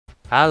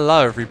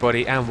Hello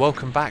everybody and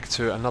welcome back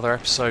to another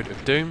episode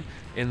of Doom.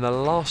 In the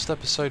last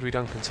episode we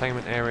done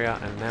Containment Area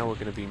and now we're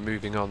going to be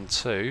moving on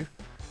to,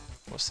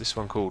 what's this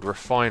one called?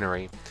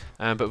 Refinery.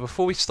 But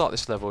before we start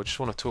this level I just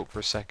want to talk for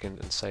a second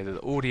and say that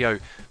the audio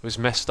was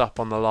messed up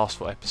on the last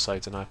 4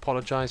 episodes and I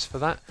apologise for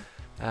that.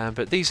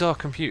 But these are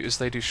computers,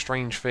 they do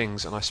strange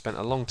things, and I spent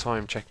a long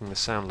time checking the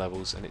sound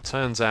levels, and it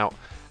turns out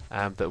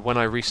that when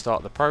I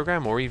restart the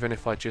program, or even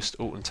if I just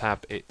Alt and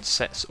Tab, it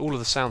sets all of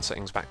the sound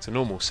settings back to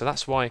normal. So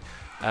that's why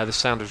the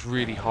sound was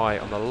really high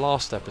on the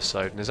last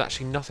episode, and there's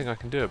actually nothing I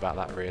can do about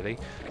that really.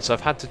 So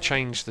I've had to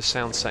change the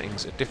sound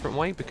settings a different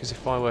way, because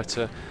if I were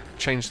to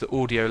change the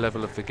audio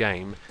level of the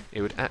game,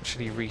 it would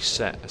actually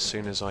reset as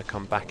soon as I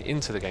come back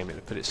into the game. It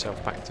would put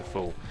itself back to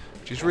full,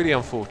 which is really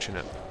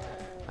unfortunate.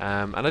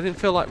 And I didn't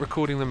feel like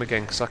recording them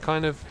again because I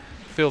kind of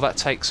feel that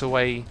takes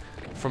away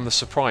from the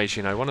surprise.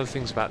 You know, one of the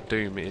things about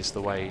Doom is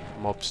the way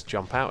mobs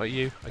jump out at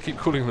you. I keep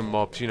calling them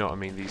mobs, you know what I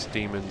mean, these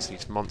demons,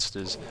 these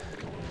monsters.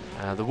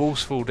 The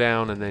walls fall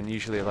down and then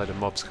usually a load of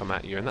mobs come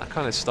at you, and that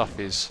kind of stuff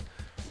is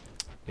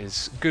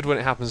good when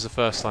it happens the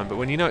first time, but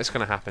when you know it's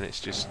going to happen it's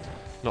just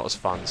not as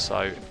fun.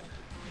 So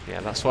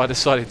yeah, that's why I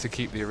decided to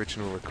keep the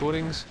original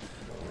recordings.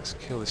 Let's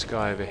kill this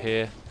guy over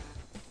here.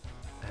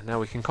 And now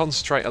we can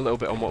concentrate a little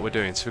bit on what we're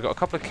doing. So we've got a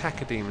couple of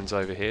cacodemons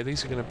over here.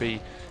 These are going to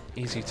be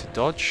easy to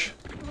dodge.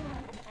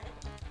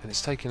 And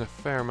it's taking a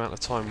fair amount of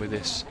time with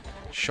this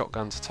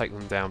shotgun to take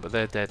them down, but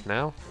they're dead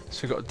now.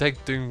 So we've got a dead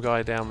Doom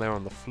guy down there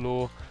on the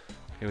floor.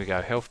 Here we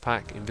go, health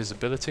pack,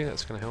 invisibility,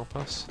 that's going to help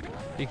us.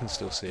 He can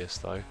still see us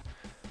though.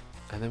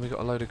 And then we've got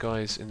a load of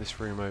guys in this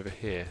room over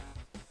here.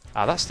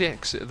 Ah, that's the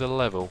exit of the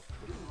level.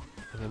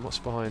 And then what's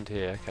behind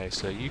here? Okay,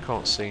 so you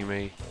can't see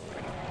me.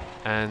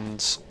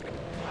 And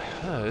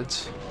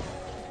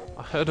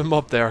I heard a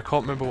mob there. I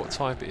can't remember what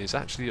type it is.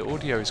 Actually, the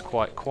audio is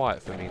quite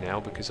quiet for me now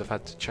because I've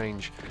had to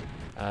change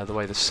the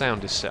way the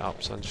sound is set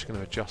up. So I'm just going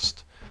to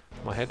adjust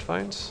my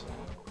headphones.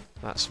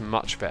 That's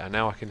much better.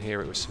 Now I can hear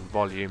it with some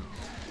volume.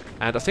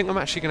 And I think I'm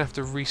actually going to have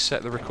to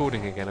reset the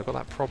recording again. I've got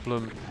that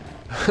problem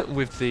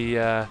with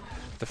the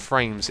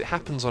frames. It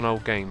happens on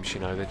old games,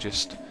 you know. They're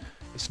just,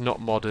 it's not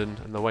modern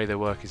and the way they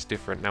work is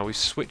different. Now we've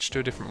switched to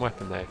a different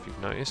weapon there, if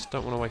you've noticed.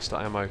 Don't want to waste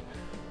our ammo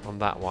on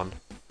that one.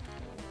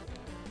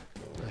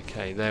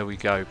 Okay, there we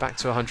go. Back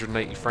to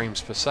 180 frames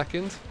per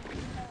second,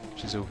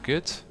 which is all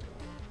good.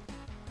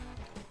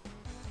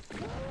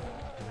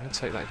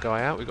 Take that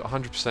guy out. We've got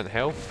 100%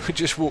 health. We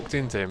just walked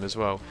into him as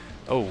well.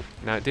 Oh,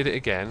 now it did it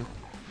again.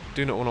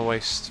 Do not want to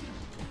waste...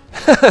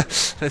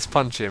 Let's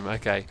punch him.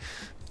 Okay.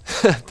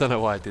 Don't know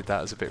why I did that.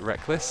 It was a bit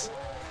reckless.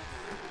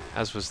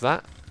 As was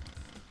that.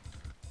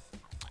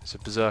 There's a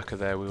berserker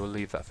there. We will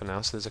leave that for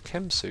now. So there's a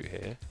chem suit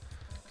here.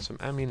 Some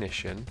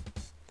ammunition.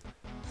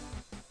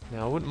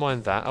 Now I wouldn't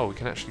mind that. Oh, we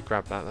can actually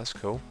grab that. That's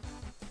cool.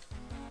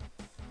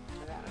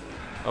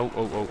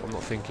 Oh, I'm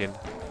not thinking.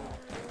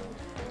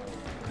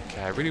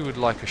 Okay, I really would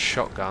like a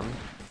shotgun.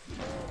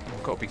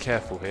 I've got to be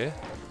careful here.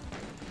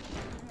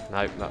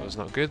 Nope, that was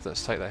not good.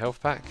 Let's take that health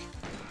pack.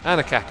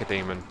 And a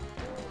cacodemon.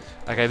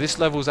 Okay, this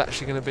level's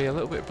actually going to be a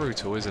little bit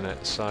brutal, isn't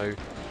it? So,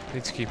 we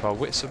need to keep our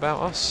wits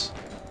about us.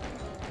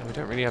 And we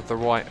don't really have the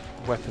right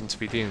weapon to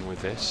be dealing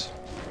with this.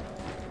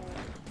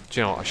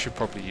 Do you know what? I should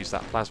probably use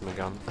that plasma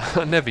gun.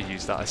 I never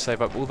use that. I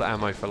save up all the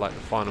ammo for like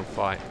the final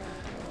fight.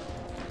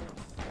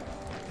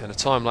 And a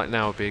time like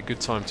now would be a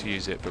good time to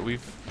use it. But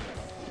we've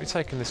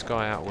taken this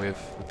guy out with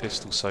the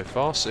pistol so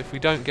far. So if we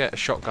don't get a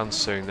shotgun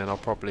soon, then I'll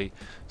probably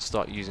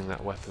start using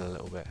that weapon a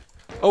little bit.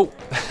 Oh!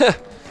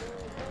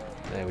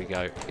 There we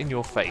go. In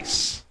your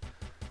face.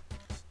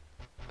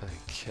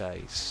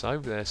 Okay, so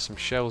there's some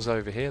shells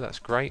over here. That's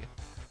great.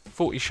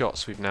 40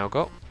 shots we've now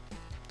got.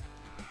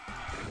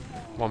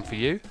 One for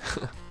you.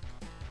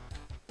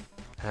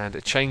 And a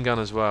chain gun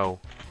as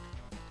well.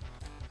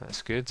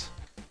 That's good.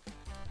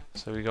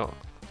 So we got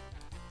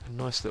a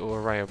nice little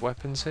array of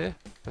weapons here.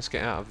 Let's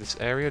get out of this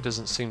area.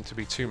 Doesn't seem to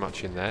be too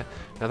much in there.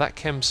 Now that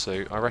chem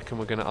suit, I reckon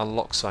we're going to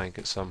unlock something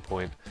at some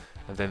point,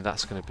 and then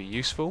that's going to be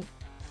useful.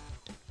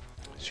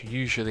 It's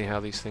usually how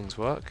these things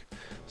work.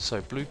 So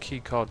blue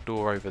keycard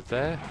door over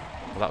there.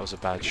 Well, that was a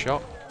bad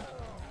shot.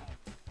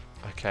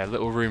 Okay, a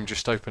little room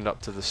just opened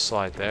up to the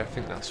side there. I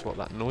think that's what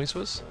that noise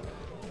was.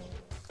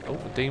 Oh,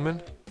 a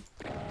demon.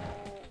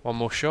 One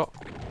more shot,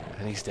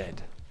 and he's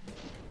dead.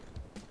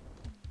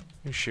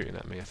 Who's shooting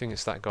at me? I think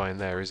it's that guy in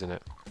there, isn't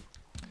it?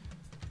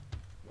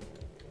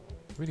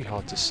 Really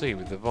hard to see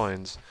with the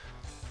vines.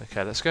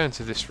 Okay, let's go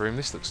into this room.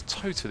 This looks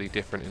totally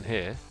different in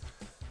here.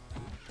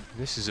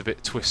 This is a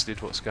bit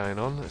twisted, what's going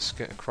on. Let's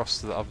get across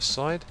to the other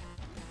side.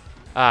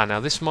 Ah, now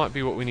this might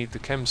be what we need the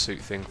chem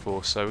suit thing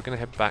for, so we're going to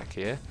head back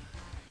here.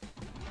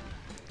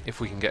 If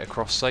we can get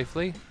across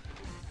safely.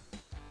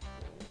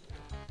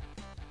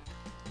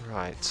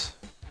 Right.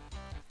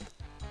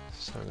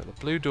 So we've got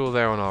the blue door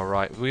there on our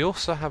right. We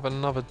also have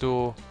another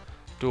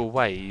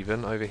doorway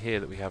even over here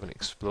that we haven't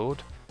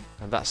explored.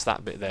 And that's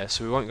that bit there,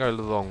 so we won't go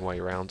the long way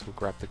around. We'll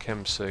grab the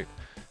chem suit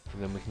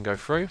and then we can go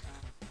through.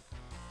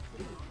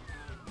 There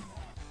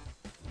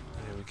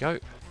we go.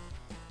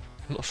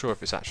 I'm not sure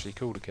if it's actually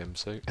called a chem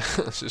suit.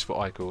 That's just what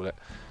I call it.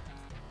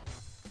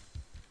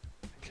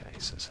 Okay,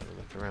 so let's have a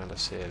look around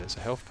us here. There's a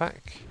health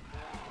pack,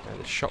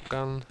 and a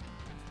shotgun,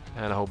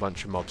 and a whole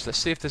bunch of mobs. Let's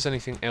see if there's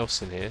anything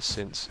else in here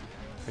since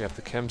we have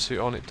the chem suit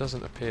on. It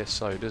doesn't appear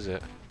so, does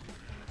it?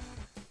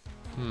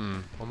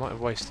 I might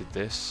have wasted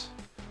this.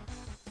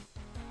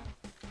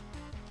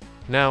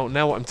 Now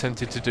what I'm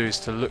tempted to do is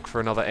to look for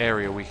another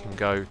area we can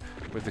go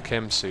with the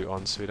chem suit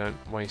on so we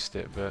don't waste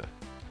it, but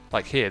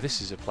like here,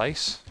 this is a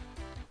place.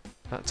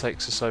 That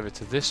takes us over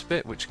to this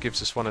bit, which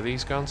gives us one of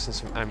these guns and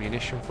some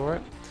ammunition for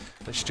it.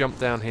 Let's jump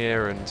down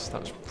here, and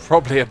that was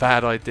probably a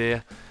bad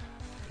idea.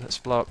 Let's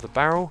blow up the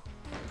barrel.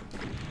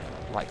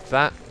 Like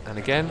that, and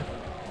again.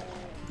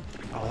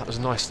 Oh, that was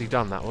nicely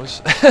done, that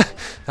was.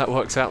 That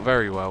works out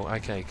very well.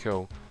 Okay,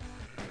 cool.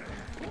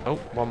 Oh,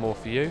 one more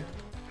for you.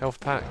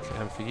 Health pack,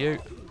 and for you.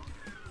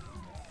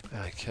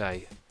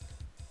 Okay.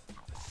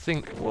 I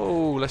think...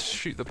 Whoa, let's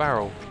shoot the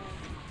barrel.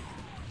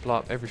 Blow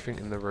up everything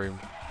in the room.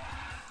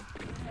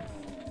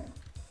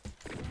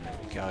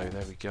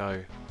 There we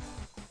go.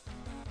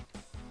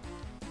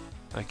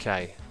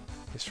 Okay.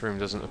 This room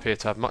doesn't appear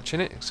to have much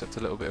in it, except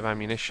a little bit of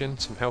ammunition,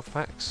 some health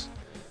packs.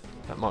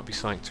 That might be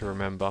something to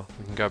remember.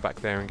 We can go back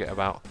there and get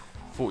about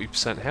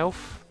 40%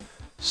 health.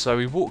 So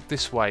we walked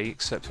this way,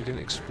 except we didn't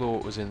explore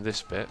what was in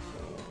this bit.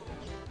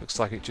 Looks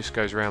like it just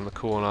goes around the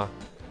corner,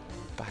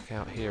 back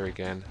out here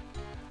again.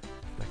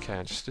 Okay,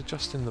 I'm just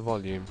adjusting the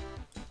volume.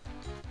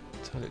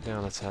 Turn it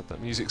down a tad. That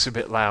music's a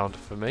bit loud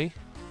for me.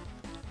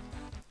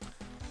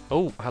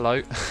 Oh,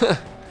 hello.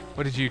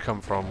 Where did you come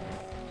from?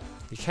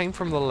 You came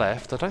from the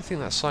left. I don't think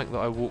that's something that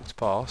I walked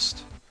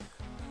past.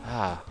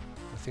 Ah,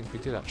 I think we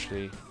did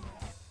actually...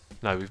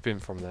 No, we've been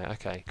from there.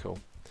 Okay, cool.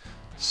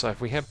 So if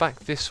we head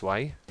back this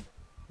way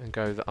and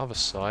go the other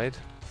side,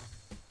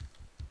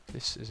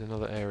 this is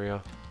another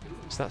area.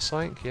 Is that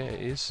something? Yeah,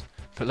 it is.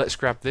 But let's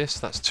grab this.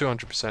 That's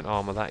 200%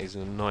 armor. That is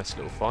a nice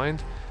little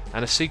find.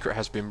 And a secret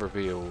has been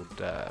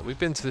revealed. We've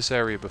been to this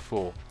area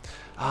before.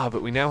 Ah,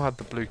 but we now have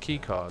the blue key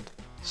card.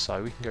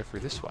 So we can go through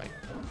this way.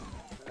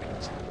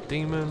 There's a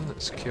demon.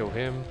 Let's kill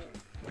him.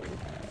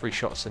 3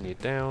 shots and you're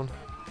down.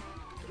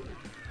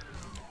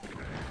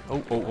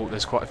 Oh,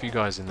 there's quite a few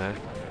guys in there.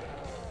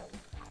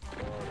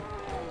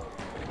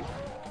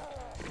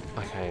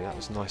 Okay, that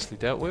was nicely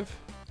dealt with.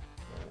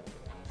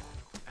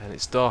 And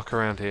it's dark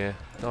around here.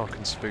 Dark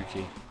and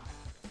spooky.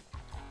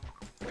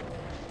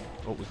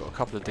 Oh, we've got a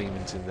couple of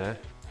demons in there.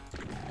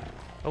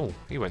 Oh,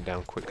 he went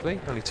down quickly.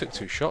 Only took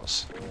 2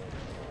 shots.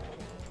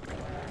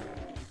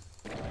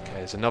 Okay,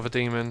 there's another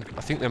demon.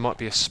 I think there might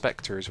be a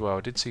spectre as well.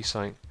 I did see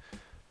something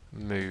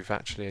move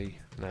actually.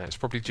 No, it's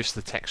probably just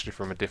the texture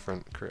from a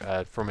different,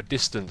 from a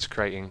distance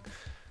creating,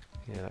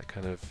 yeah, that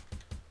kind of.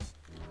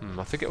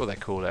 I forget what they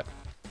call it.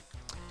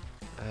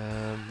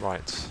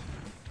 Right.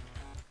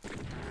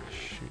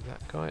 Shoot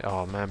that guy.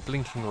 Oh man,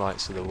 blinking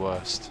lights are the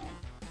worst.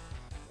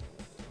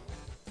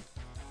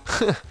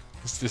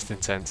 It's just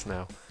intense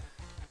now.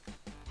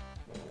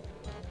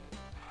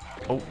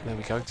 Oh, there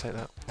we go. Take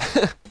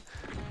that.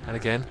 And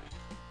again.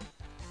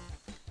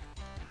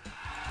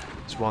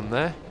 There's one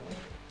there.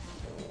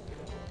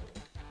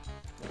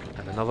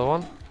 And another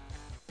one.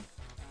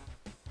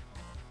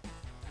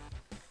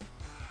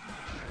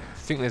 I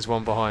think there's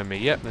one behind me.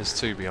 Yep, there's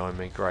 2 behind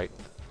me. Great.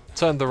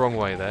 Turned the wrong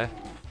way there.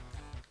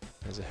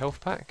 There's a health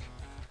pack.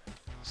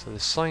 So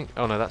there's something...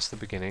 Oh no, that's the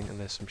beginning. And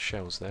there's some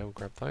shells there. We'll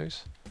grab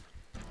those.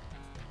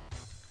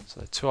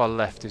 So to our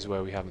left is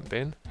where we haven't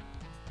been.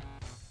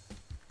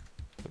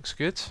 Looks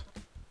good.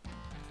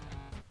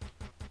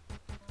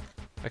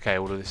 Okay,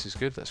 all of this is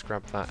good. Let's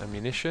grab that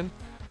ammunition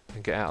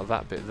and get out of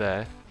that bit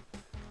there.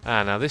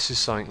 Ah, now this is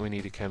something we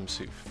need a chem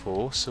suit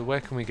for. So where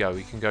can we go?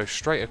 We can go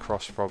straight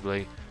across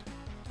probably.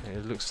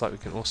 It looks like we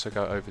can also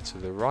go over to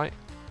the right.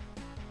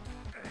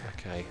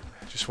 Okay,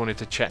 just wanted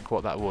to check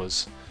what that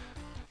was.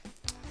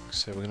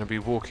 So we're going to be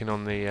walking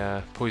on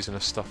the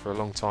poisonous stuff for a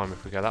long time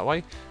if we go that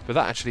way. But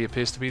that actually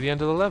appears to be the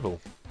end of the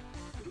level.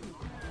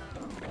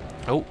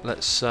 Oh,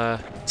 let's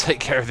take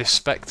care of this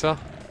spectre.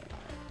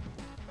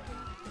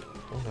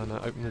 Oh no,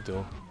 open the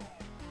door.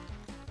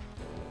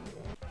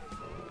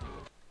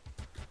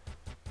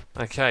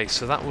 Okay,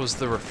 so that was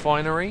the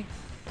refinery.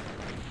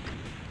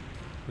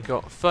 We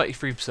got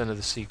 33% of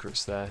the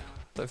secrets there.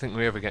 Don't think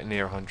we ever get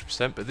near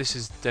 100%, but this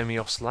is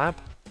Demios Lab.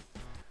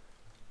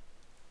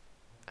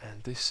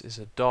 And this is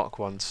a dark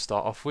one to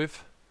start off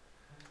with.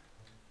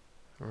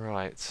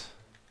 Right.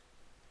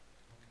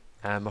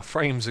 And my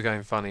frames are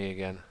going funny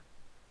again.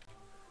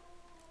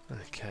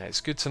 Okay,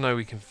 it's good to know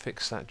we can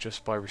fix that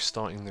just by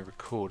restarting the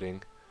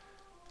recording.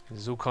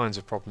 There's all kinds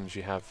of problems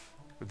you have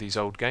with these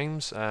old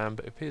games, but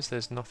it appears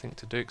there's nothing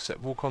to do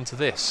except walk onto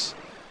this.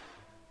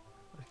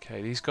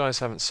 Okay, these guys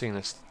haven't seen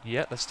us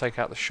yet. Let's take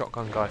out the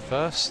shotgun guy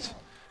first,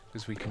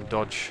 because we can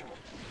dodge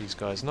these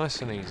guys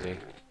nice and easy.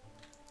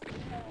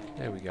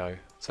 There we go.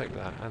 Take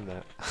that and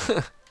that.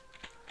 And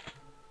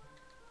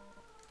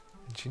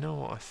do you know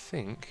what I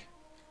think?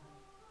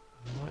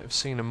 I might have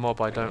seen a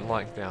mob I don't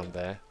like down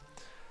there.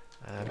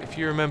 If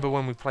you remember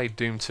when we played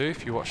Doom 2,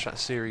 if you watched that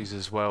series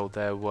as well,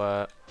 there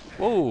were...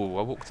 Whoa,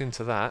 I walked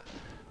into that.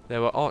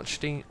 There were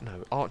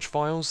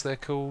Archviles, they're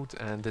called,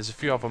 and there's a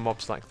few other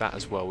mobs like that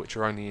as well, which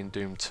are only in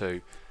Doom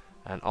 2.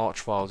 And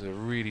Archviles are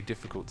really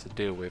difficult to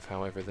deal with,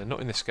 however, they're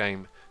not in this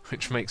game,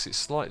 which makes it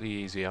slightly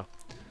easier,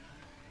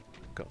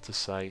 got to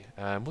say.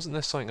 Wasn't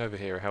there something over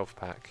here, a health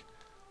pack?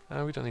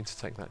 We don't need to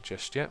take that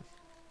just yet.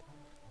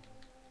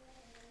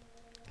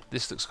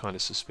 This looks kind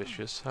of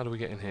suspicious. How do we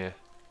get in here?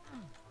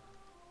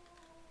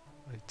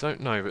 I don't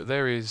know, but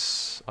there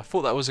is... I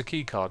thought that was a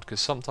key card, because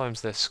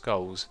sometimes they're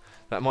skulls.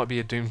 That might be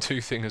a Doom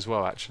 2 thing as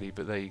well, actually,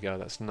 but there you go,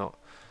 that's not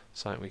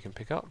something we can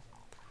pick up.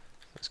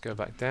 Let's go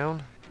back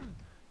down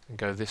and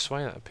go this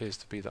way. That appears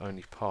to be the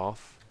only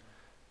path.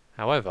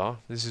 However,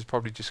 this is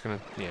probably just going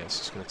to... Yeah, it's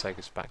just going to take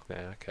us back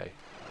there, okay.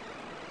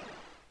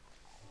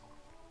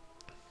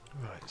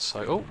 Right,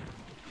 so... Oh!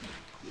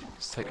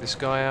 Let's take this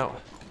guy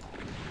out.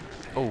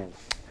 Oh!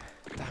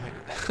 Damn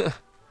it.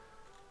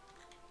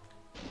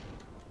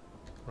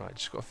 Right,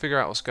 just got to figure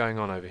out what's going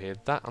on over here.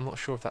 That, I'm not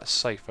sure if that's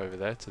safe over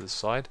there to the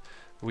side,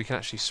 but we can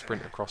actually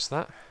sprint across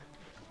that.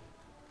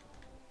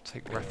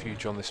 Take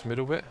refuge on this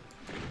middle bit.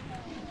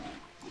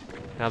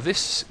 Now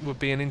this would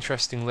be an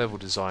interesting level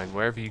design.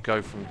 Wherever you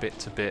go from bit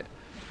to bit,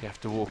 you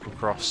have to walk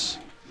across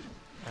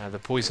the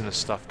poisonous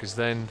stuff, because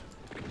then,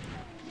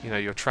 you know,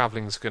 your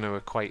travelling's going to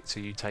equate to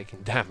you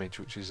taking damage,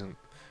 which isn't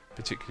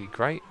particularly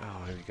great.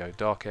 Oh, here we go,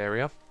 dark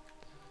area.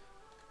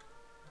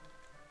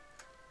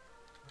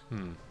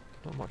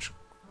 Not much.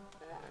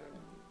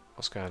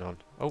 What's going on?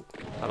 Oh,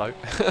 hello.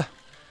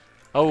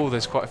 Oh,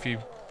 there's quite a few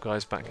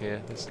guys back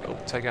here. Oh,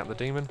 take out the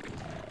demon.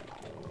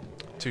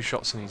 2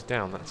 shots and he's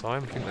down that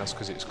time. I think that's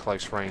because it's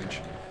close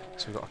range.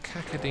 So we've got a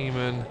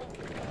Cacodemon.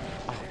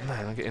 Oh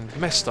man, I'm getting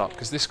messed up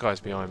because this guy's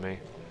behind me.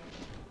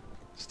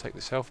 Let's take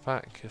this health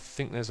pack. I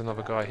think there's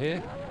another guy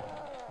here.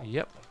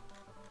 Yep.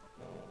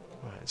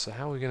 Right, so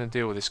how are we going to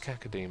deal with this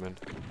Cacodemon?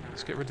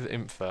 Let's get rid of the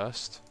imp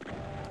first.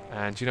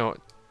 And you know what?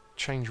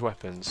 Change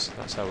weapons.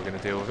 That's how we're going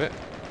to deal with it.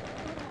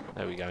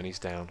 There we go, and he's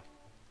down.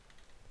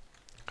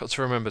 Got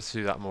to remember to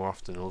do that more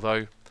often,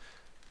 although,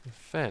 in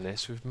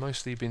fairness, we've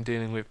mostly been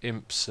dealing with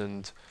imps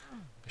and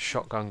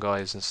shotgun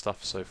guys and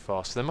stuff so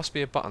far, so there must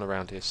be a button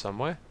around here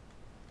somewhere.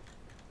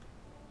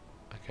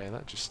 Okay,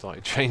 that just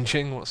started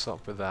changing. What's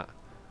up with that?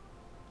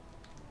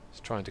 It's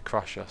trying to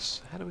crush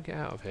us. How do we get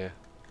out of here?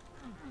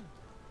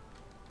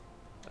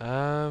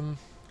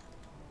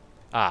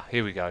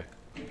 Here we go.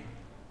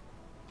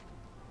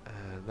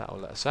 And that will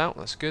let us out,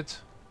 that's good.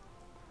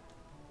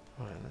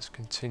 Right, let's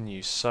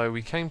continue. So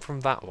we came from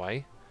that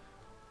way.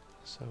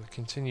 So we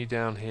continue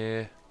down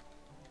here.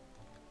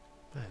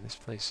 Man, this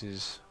place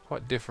is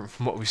quite different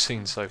from what we've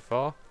seen so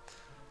far.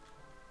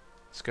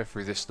 Let's go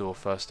through this door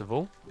first of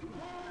all.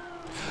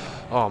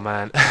 Oh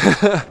man.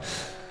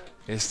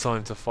 It's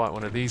time to fight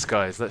one of these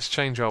guys. Let's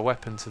change our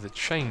weapon to the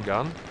chain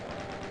gun.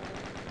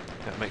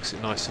 That makes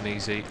it nice and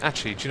easy.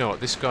 Actually, do you know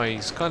what? This guy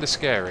is kind of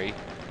scary,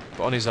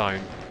 but on his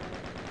own,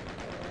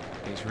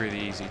 he's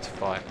really easy to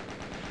fight.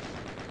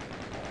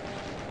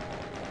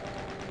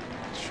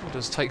 Sure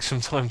does take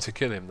some time to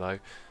kill him though.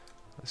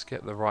 Let's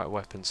get the right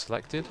weapon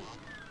selected.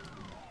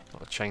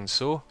 Not a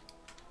chainsaw.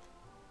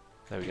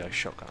 There we go,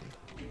 shotgun.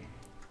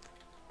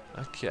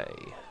 Okay.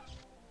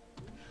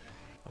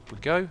 Up we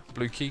go.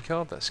 Blue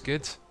keycard, that's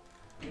good.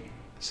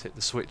 Let's hit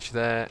the switch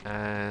there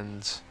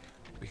and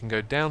we can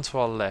go down to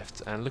our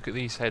left and look at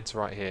these heads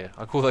right here.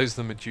 I call those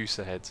the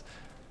Medusa heads.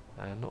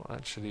 Not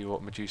actually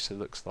what Medusa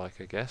looks like,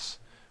 I guess.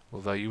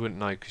 Although you wouldn't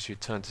know because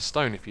you'd turn to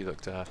stone if you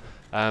looked at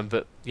her.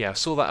 But yeah, I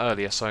saw that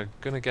earlier, so I'm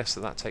going to guess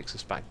that that takes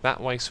us back that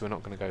way, so we're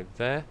not going to go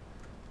there.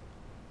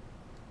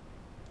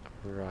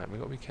 Right, we've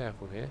got to be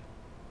careful here.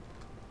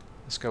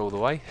 Let's go all the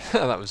way.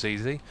 That was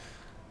easy.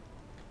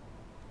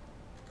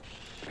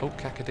 Oh,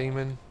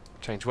 Cacodemon.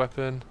 Change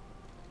weapon.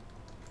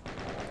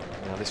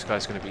 Now this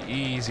guy's going to be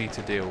easy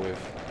to deal with.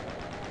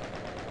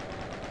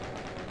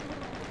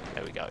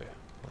 There we go.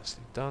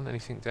 Nicely done.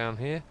 Anything down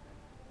here?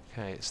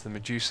 Okay, it's the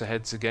Medusa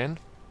heads again.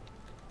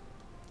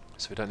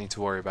 So we don't need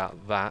to worry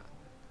about that.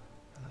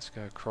 Let's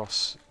go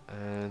across.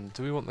 And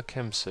do we want the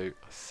chem suit?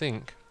 I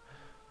think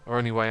our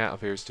only way out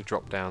of here is to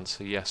drop down.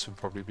 So yes would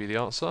probably be the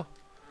answer.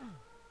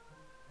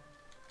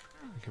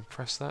 We can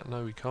press that.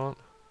 No, we can't.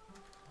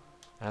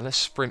 And let's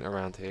sprint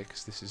around here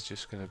because this is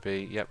just going to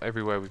be, yep,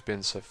 everywhere we've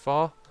been so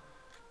far.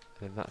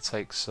 And then that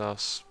takes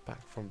us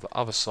back from the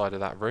other side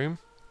of that room.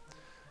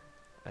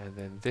 And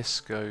then this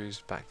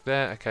goes back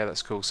there. Okay,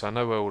 that's cool. So I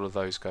know where all of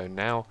those go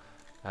now.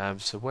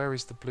 So where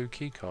is the blue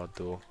keycard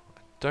door?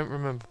 I don't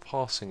remember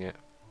passing it.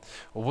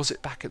 Or was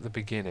it back at the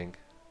beginning?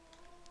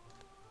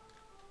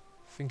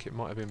 I think it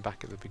might have been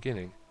back at the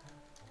beginning.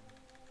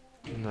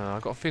 No, I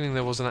got a feeling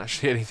there wasn't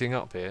actually anything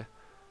up here.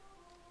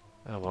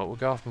 Oh well, we'll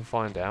go up and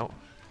find out.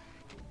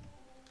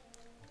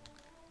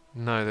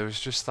 No, there was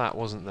just that,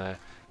 wasn't there?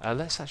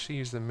 Let's actually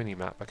use the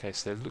mini-map. Okay,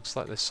 so it looks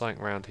like there's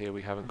something around here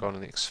we haven't gone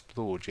and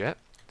explored yet.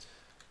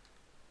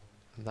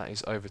 And that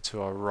is over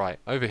to our right.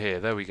 Over here,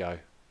 there we go.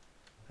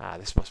 Ah,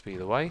 this must be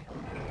the way.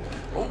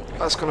 Oh,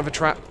 that's kind of a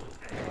trap.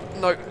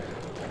 No.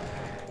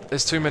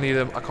 There's too many of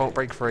them. I can't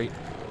break free.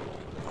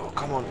 Oh,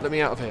 come on. Let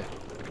me out of here.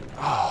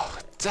 Oh,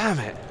 damn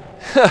it.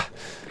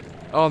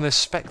 Oh, and there's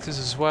spectres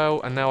as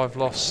well. And now I've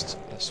lost.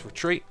 Let's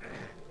retreat.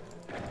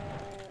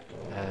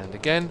 And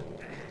again.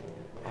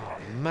 Oh,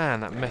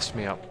 man, that messed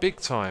me up big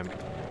time.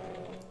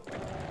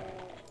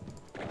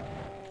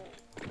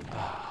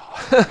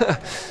 Oh.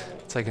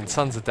 Taking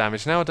tons of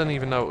damage. Now I don't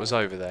even know it was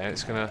over there.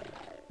 It's going to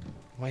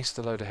waste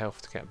a load of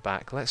health to get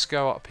back. Let's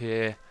go up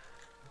here.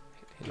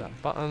 Hit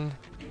that button.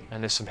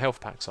 And there's some health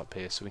packs up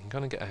here, so we can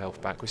kind of get a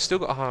health back. We've still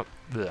got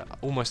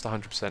almost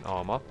 100%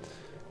 armor,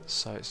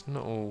 so it's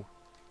not all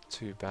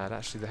too bad.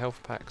 Actually, the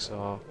health packs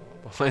are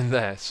behind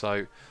there, so we're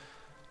going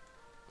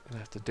to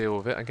have to deal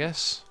with it, I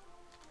guess.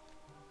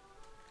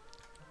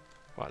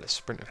 Right, let's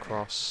sprint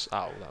across.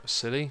 Oh, that was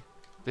silly.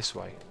 This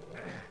way.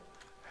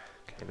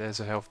 Okay, there's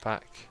a health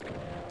pack.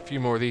 A few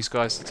more of these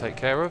guys to take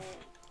care of.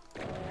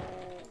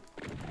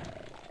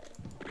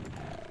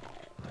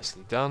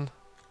 Nicely done.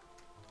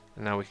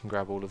 And now we can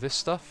grab all of this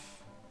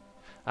stuff.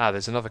 Ah,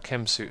 there's another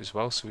chem suit as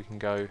well, so we can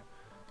go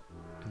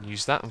and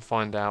use that and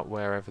find out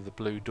wherever the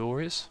blue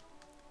door is.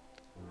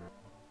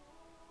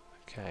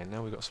 Okay,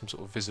 now we've got some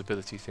sort of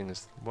visibility thing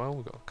as well.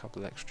 We've got a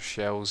couple of extra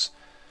shells.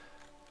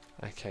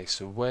 Okay,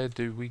 so where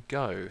do we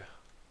go?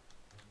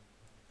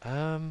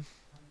 That's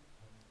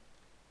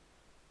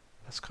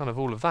kind of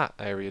all of that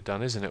area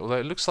done, isn't it? Although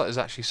it looks like there's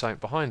actually something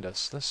behind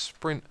us. Let's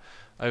sprint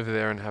over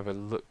there and have a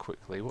look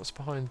quickly. What's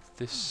behind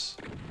this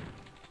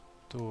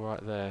door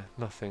right there?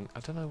 Nothing. I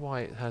don't know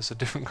why it has a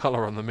different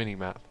colour on the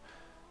mini-map.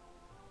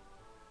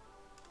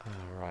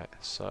 Alright,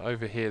 so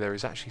over here there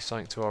is actually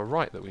something to our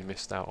right that we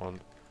missed out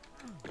on.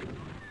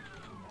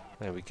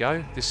 There we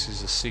go. This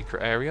is a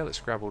secret area. Let's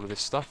grab all of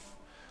this stuff.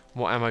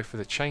 More ammo for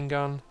the chain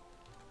gun.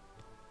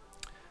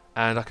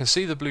 And I can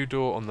see the blue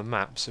door on the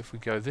map, so if we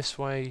go this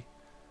way,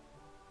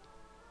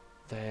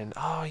 then...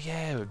 Oh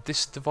yeah,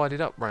 this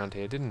divided up round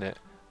here, didn't it?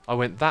 I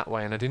went that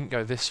way and I didn't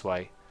go this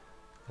way.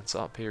 And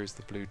so up here is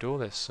the blue door.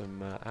 There's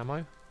some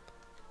ammo.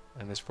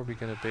 And there's probably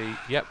going to be...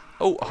 Yep.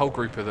 Oh, a whole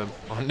group of them.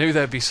 I knew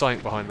there'd be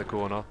something behind the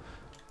corner.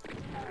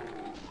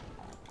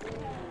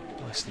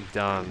 Nicely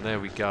done. There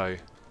we go.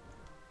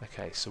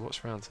 Okay, so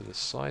what's round to the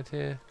side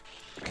here?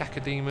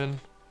 Cacodemon.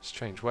 Let's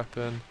change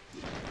weapon.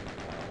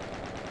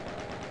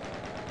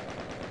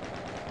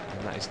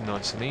 And that is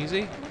nice and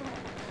easy.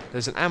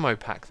 There's an ammo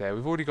pack there.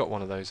 We've already got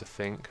one of those, I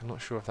think. I'm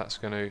not sure if that's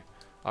going to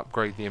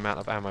upgrade the amount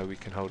of ammo we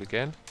can hold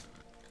again.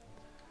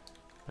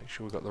 Make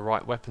sure we've got the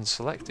right weapon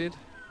selected.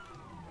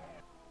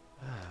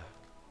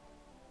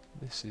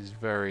 This is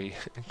very,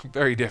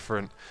 very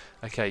different.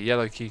 Okay,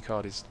 yellow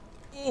keycard is...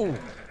 Oh!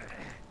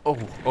 Oh,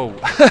 oh.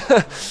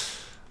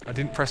 I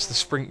didn't press the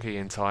sprint key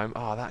in time.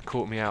 Ah, that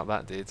caught me out,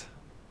 that did.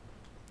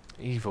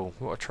 Evil.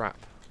 What a trap.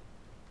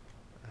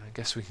 I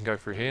guess we can go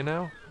through here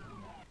now.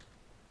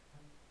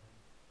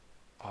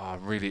 Oh,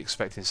 I'm really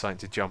expecting something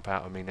to jump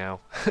out of me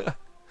now.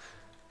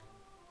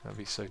 That'd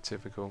be so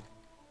typical.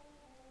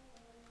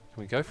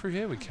 Can we go through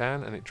here? We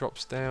can, and it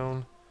drops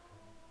down.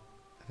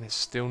 And there's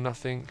still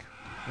nothing.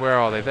 Where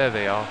are they? There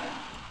they are.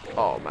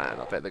 Oh man,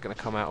 I bet they're going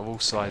to come out of all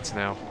sides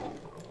now.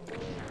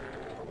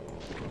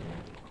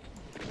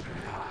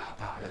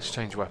 Let's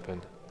change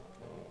weapon.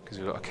 Because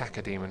we've got a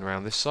Cacodemon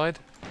around this side.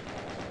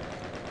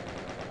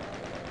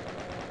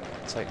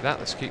 Take that.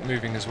 Let's keep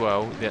moving as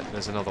well. Yeah,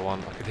 there's another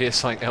one. I could hear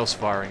something else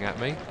firing at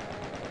me.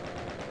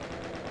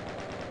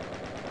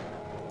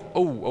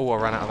 Oh, oh,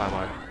 I ran out of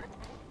ammo.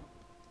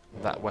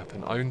 That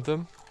weapon owned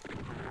them.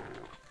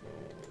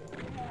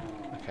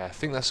 Okay, I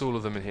think that's all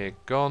of them in here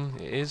gone.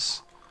 It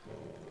is.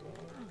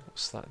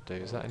 What's that do?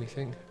 Is that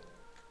anything?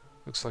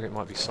 Looks like it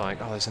might be something.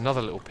 Oh, there's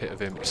another little pit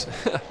of imps.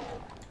 Okay,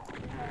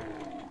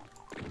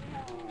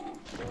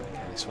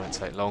 this won't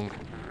take long.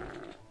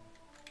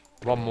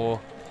 One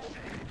more.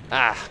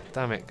 Ah,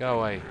 damn it, go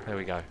away. There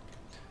we go.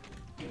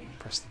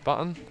 Press the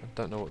button. I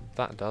don't know what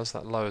that does.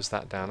 That lowers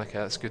that down. Okay,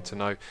 that's good to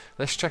know.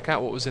 Let's check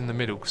out what was in the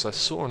middle, because I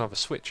saw another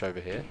switch over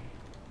here.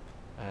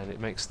 And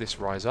it makes this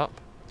rise up.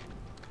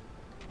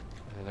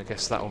 And I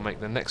guess that will make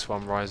the next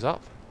one rise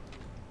up.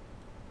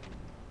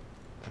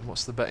 And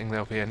what's the betting?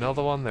 There'll be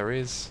another one. There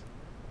is.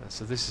 And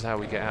so this is how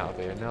we get out of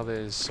here. Now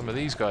there's some of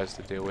these guys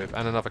to deal with.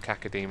 And another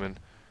Cacodemon.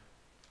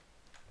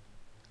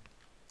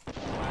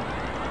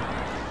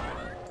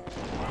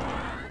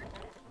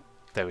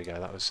 There we go.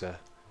 That was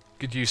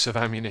good use of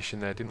ammunition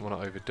there. Didn't want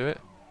to overdo it.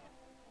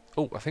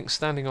 Oh, I think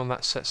standing on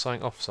that set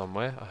something off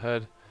somewhere. I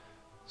heard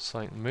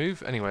something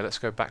move. Anyway, let's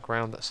go back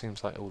round. That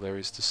seems like all there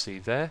is to see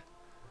there.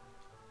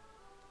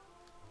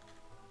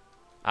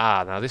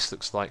 Ah, now this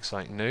looks like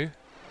something new.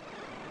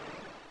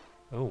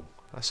 Oh,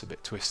 that's a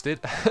bit twisted.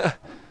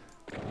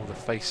 All the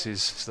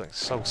faces, it's like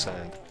soul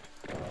sand.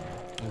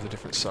 All the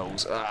different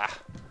souls. Ah,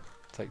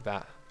 take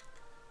that.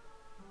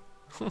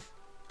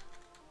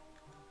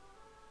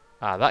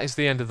 Ah, that is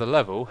the end of the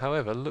level.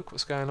 However, look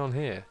what's going on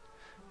here.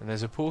 And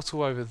there's a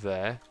portal over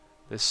there.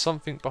 There's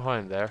something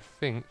behind there, I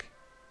think.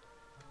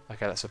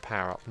 Okay, that's a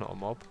power-up, not a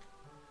mob.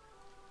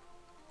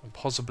 And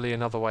possibly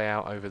another way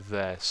out over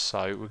there.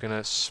 So we're going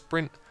to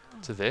sprint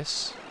to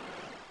this.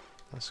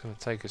 That's going to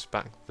take us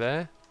back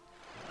there.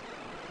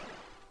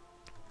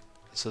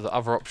 So the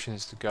other option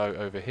is to go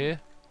over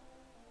here.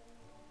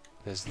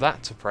 There's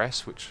that to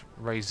press, which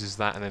raises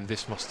that, and then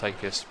this must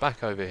take us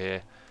back over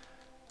here.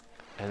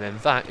 And then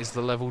that is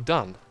the level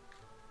done.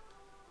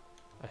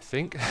 I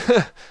think.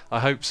 I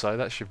hope so,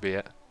 that should be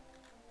it.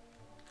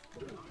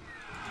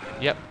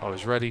 Yep, I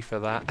was ready for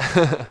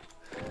that.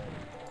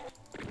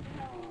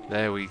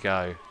 There we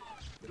go.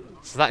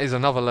 So that is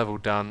another level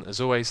done.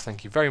 As always,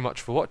 thank you very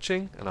much for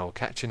watching, and I will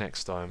catch you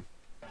next time.